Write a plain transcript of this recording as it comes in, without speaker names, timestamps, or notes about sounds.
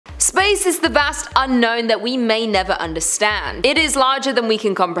Space is the vast unknown that we may never understand. It is larger than we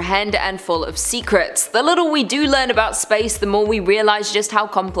can comprehend and full of secrets. The little we do learn about space, the more we realize just how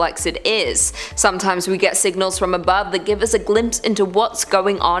complex it is. Sometimes we get signals from above that give us a glimpse into what's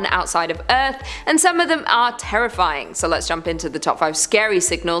going on outside of Earth, and some of them are terrifying. So let's jump into the top 5 scary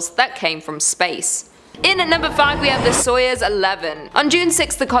signals that came from space. In at number 5 we have the Soyuz 11. On June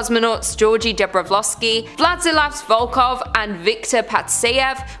 6, the cosmonauts Georgy Dobrovolsky, Vladislav Volkov and Viktor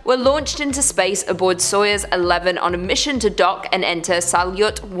Patsayev were launched into space aboard Soyuz 11 on a mission to dock and enter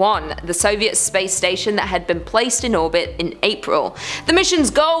Salyut 1, the Soviet space station that had been placed in orbit in April. The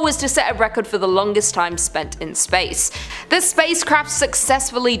mission's goal was to set a record for the longest time spent in space. The spacecraft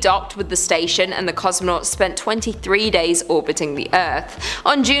successfully docked with the station, and the cosmonauts spent 23 days orbiting the Earth.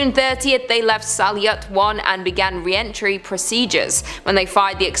 On June 30th, they left Salyut 1 and began re-entry procedures. When they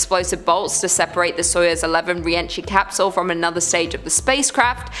fired the explosive bolts to separate the Soyuz 11 re-entry capsule from another stage of the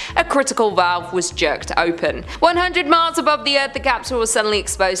spacecraft, a critical valve was jerked open. 100 miles above the Earth, the capsule was suddenly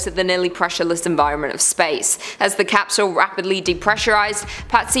exposed to the nearly pressureless environment of space. As the capsule rapidly depressurized,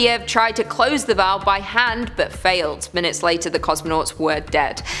 Patsayev tried to close the valve by hand but failed. Minutes later, the cosmonauts were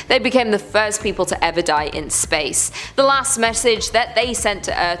dead. They became the first people to ever die in space. The last message that they sent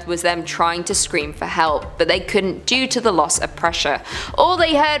to Earth was them trying to scream for help, but they couldn't due to the loss of pressure. All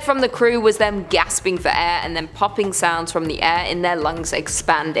they heard from the crew was them gasping for air and then popping sounds from the air in their lungs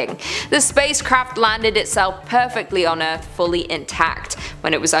expanding. The spacecraft landed itself perfectly on Earth, fully intact.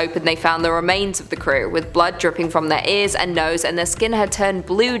 When it was opened, they found the remains of the crew, with blood dripping from their ears and nose, and their skin had turned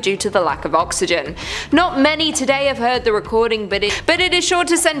blue due to the lack of oxygen. Not many today have heard the recording, but it is sure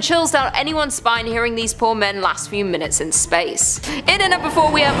to send chills down anyone's spine hearing these poor men last few minutes in space. In at number 4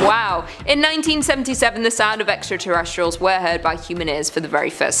 we have WOW. In 1977, the sound of extraterrestrials were heard by human ears for the very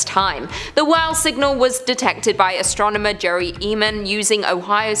first time. The WOW signal was detected by astronomer Jerry Ehman using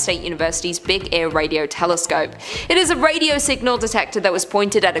Ohio State University's Big Ear Radio Telescope. It is a radio signal detector that was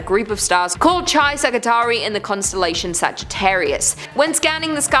pointed at a group of stars called Chi Sagittarii in the constellation Sagittarius. When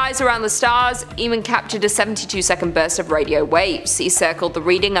scanning the skies around the stars, Ehman captured a 72-second burst of radio waves. He circled the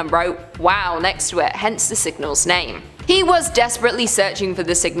reading and wrote "WOW" next to it, hence the signal's name. He was desperately searching for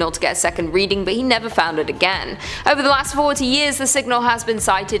the signal to get a second reading, but he never found it again. Over the last 40 years, the signal has been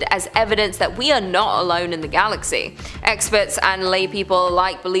cited as evidence that we are not alone in the galaxy. Experts and laypeople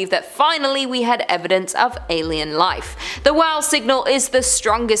alike believe that finally we had evidence of alien life. The WOW signal is the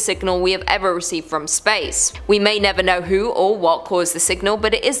strongest signal we have ever received from space. We may never know who or what caused the signal,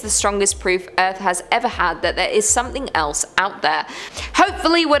 but it is the strongest proof Earth has ever had that there is something else out there.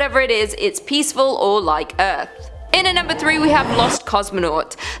 Hopefully, whatever it is, it's peaceful or like Earth. In at number 3 we have Lost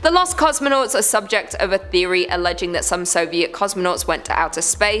Cosmonaut. The Lost Cosmonauts are subject of a theory alleging that some Soviet cosmonauts went to outer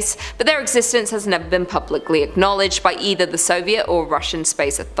space, but their existence has never been publicly acknowledged by either the Soviet or Russian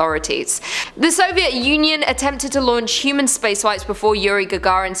space authorities. The Soviet Union attempted to launch human spaceflights before Yuri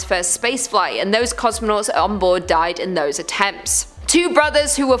Gagarin's first spaceflight, and those cosmonauts on board died in those attempts. 2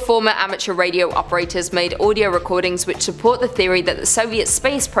 brothers who were former amateur radio operators made audio recordings which support the theory that the Soviet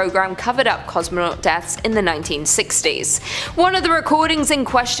space program covered up cosmonaut deaths in the 1960s. One of the recordings in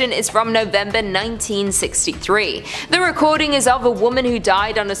question is from November 1963. The recording is of a woman who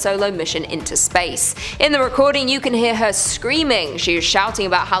died on a solo mission into space. In the recording you can hear her screaming. She is shouting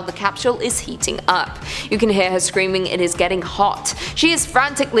about how the capsule is heating up. You can hear her screaming it is getting hot. She is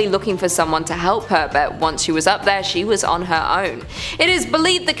frantically looking for someone to help her, but once she was up there she was on her own. It is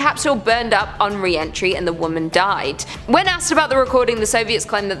believed the capsule burned up on re-entry and the woman died. When asked about the recording, the Soviets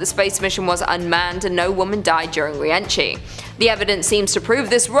claimed that the space mission was unmanned and no woman died during re-entry. The evidence seems to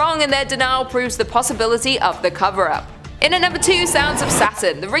prove this wrong, and their denial proves the possibility of the cover-up. In at number 2, sounds of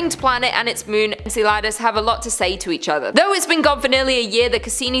Saturn. The ringed planet and its moon Enceladus have a lot to say to each other. Though it's been gone for nearly a year, the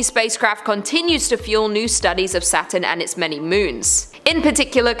Cassini spacecraft continues to fuel new studies of Saturn and its many moons. In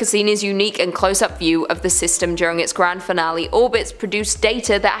particular, Cassini's unique and close-up view of the system during its grand finale orbits produced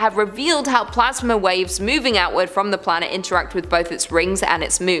data that have revealed how plasma waves moving outward from the planet interact with both its rings and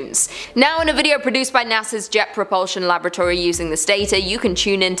its moons. Now in a video produced by NASA's Jet Propulsion Laboratory using this data, you can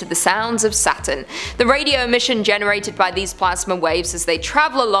tune in to the sounds of Saturn, the radio emission generated by these plasma waves as they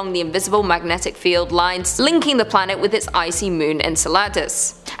travel along the invisible magnetic field lines linking the planet with its icy moon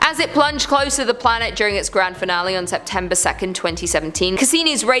Enceladus. As it plunged closer to the planet during its grand finale on September 2nd, 2017,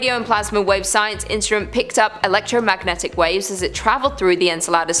 Cassini's radio and plasma wave science instrument picked up electromagnetic waves as it traveled through the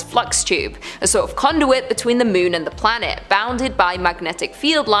Enceladus flux tube, a sort of conduit between the moon and the planet, bounded by magnetic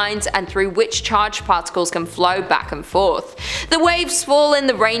field lines and through which charged particles can flow back and forth. The waves fall in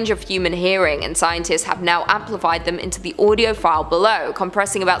the range of human hearing, and scientists have now amplified them into the audio file below,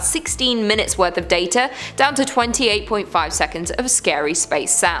 compressing about 16 minutes worth of data down to 28.5 seconds of scary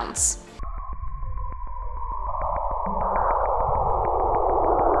space sound. sounds.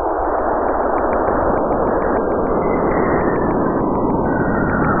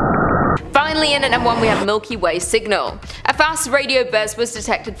 Finally, in at number 1 we have Milky Way Signal. A fast radio burst was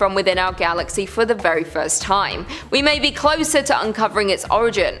detected from within our galaxy for the very first time. We may be closer to uncovering its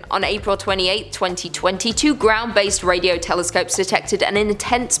origin. On April 28, 2020, 2 ground-based radio telescopes detected an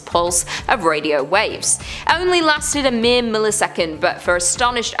intense pulse of radio waves. It only lasted a mere millisecond, but for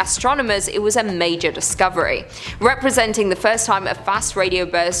astonished astronomers it was a major discovery, representing the first time a fast radio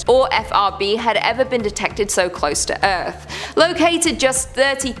burst, or FRB, had ever been detected so close to Earth. Located just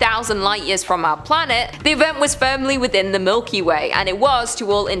 30,000 light-years from our planet, the event was firmly within the Milky Way, and it was,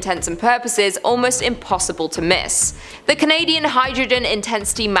 to all intents and purposes, almost impossible to miss. The Canadian Hydrogen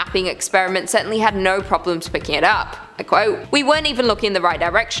Intensity Mapping Experiment certainly had no problems picking it up. I quote, "We weren't even looking in the right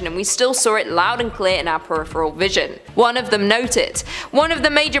direction and we still saw it loud and clear in our peripheral vision," one of them noted. One of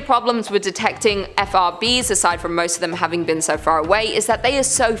the major problems with detecting FRBs, aside from most of them having been so far away, is that they are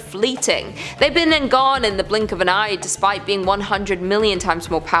so fleeting. They've been and gone in the blink of an eye, despite being 100 million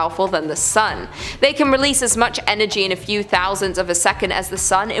times more powerful than the sun. They can release as much energy in a few thousandths of a second as the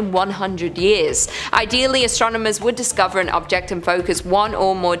sun in 100 years. Ideally, astronomers would discover an object and focus one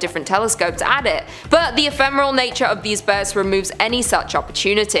or more different telescopes at it, but the ephemeral nature of these bursts removes any such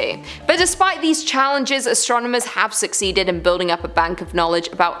opportunity. But despite these challenges, astronomers have succeeded in building up a bank of knowledge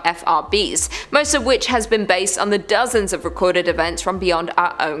about FRBs, most of which has been based on the dozens of recorded events from beyond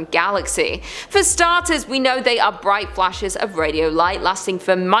our own galaxy. For starters, we know they are bright flashes of radio light lasting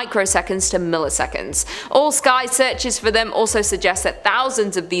for microseconds to milliseconds. All sky searches for them also suggest that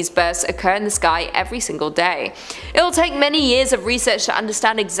thousands of these bursts occur in the sky every single day. It'll take many years of research to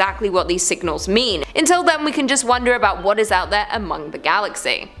understand exactly what these signals mean. Until then, we can just wonder about what is out there among the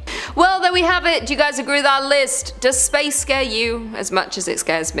galaxy. Well, there we have it. Do you guys agree with our list? Does space scare you as much as it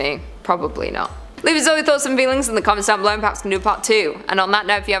scares me? Probably not. Leave us all your thoughts and feelings in the comments down below and perhaps we can do a part 2. And on that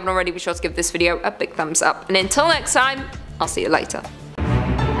note, if you haven't already, be sure to give this video a big thumbs up. And until next time, I'll see you later.